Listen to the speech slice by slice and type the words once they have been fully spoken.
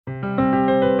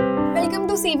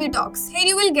to CV Talks. Here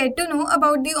you will get to know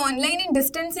about the online and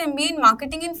distance MBA in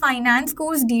Marketing and Finance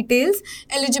course details,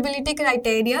 eligibility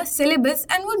criteria, syllabus,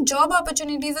 and what job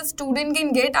opportunities a student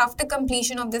can get after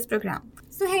completion of this program.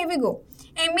 So here we go.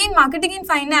 MBA in Marketing and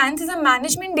Finance is a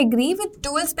management degree with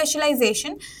dual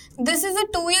specialization. This is a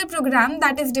 2-year program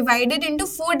that is divided into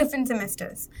 4 different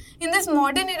semesters. In this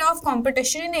modern era of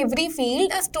competition in every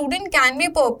field, a student can be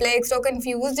perplexed or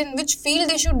confused in which field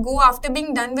they should go after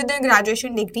being done with their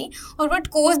graduation degree or what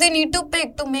course they need to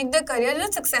pick to make their career in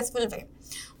a successful way.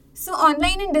 So,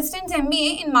 online and distance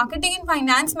MBA in Marketing and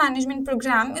Finance Management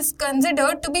program is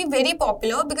considered to be very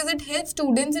popular because it helps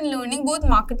students in learning both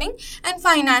marketing and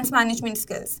finance management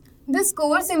skills. This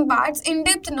course imparts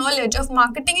in-depth knowledge of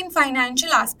marketing and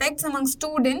financial aspects among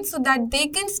students so that they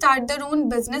can start their own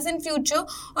business in future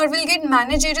or will get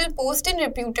managerial posts in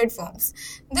reputed firms.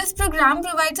 This program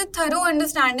provides a thorough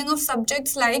understanding of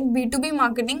subjects like B2B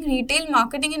marketing, retail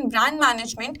marketing and brand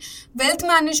management, wealth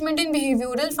management and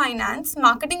behavioral finance,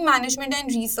 marketing management and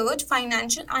research,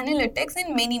 financial analytics,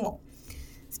 and many more.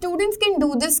 Students can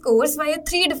do this course via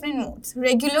 3 different modes: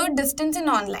 regular, distance, and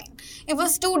online. If a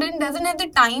student doesn't have the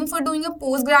time for doing a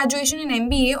post-graduation in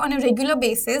MBA on a regular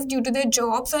basis due to their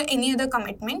jobs or any other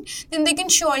commitment, then they can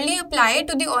surely apply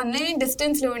to the online and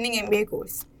distance learning MBA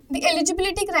course. The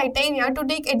eligibility criteria to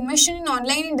take admission in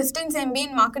online and distance MBA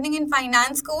in Marketing and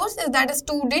Finance course is that a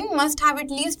student must have at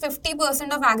least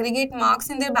 50% of aggregate marks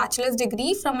in their bachelor's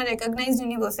degree from a recognized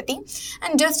university.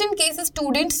 And just in case a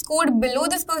student scored below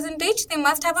this percentage, they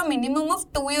must have a minimum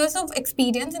of 2 years of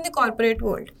experience in the corporate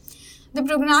world. The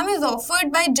program is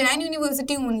offered by Jain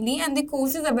University only and the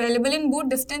course is available in both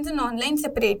distance and online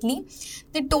separately.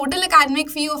 The total academic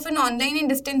fee of an online and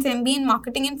distance MBA in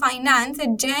Marketing and Finance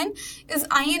at Jain is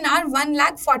INR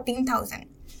 1,14,000.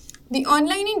 The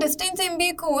online and distance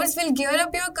MBA course will gear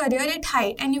up your career at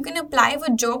height and you can apply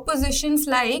for job positions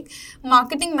like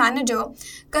marketing manager,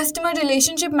 customer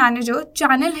relationship manager,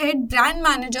 channel head, brand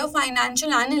manager,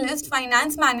 financial analyst,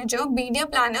 finance manager, media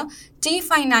planner, chief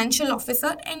financial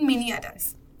officer, and many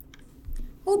others.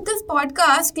 Hope this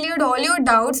podcast cleared all your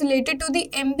doubts related to the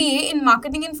MBA in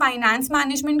Marketing and Finance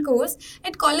Management course.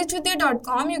 At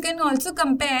collegevidya.com, you can also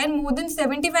compare more than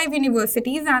 75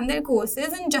 universities and their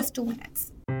courses in just 2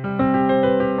 minutes.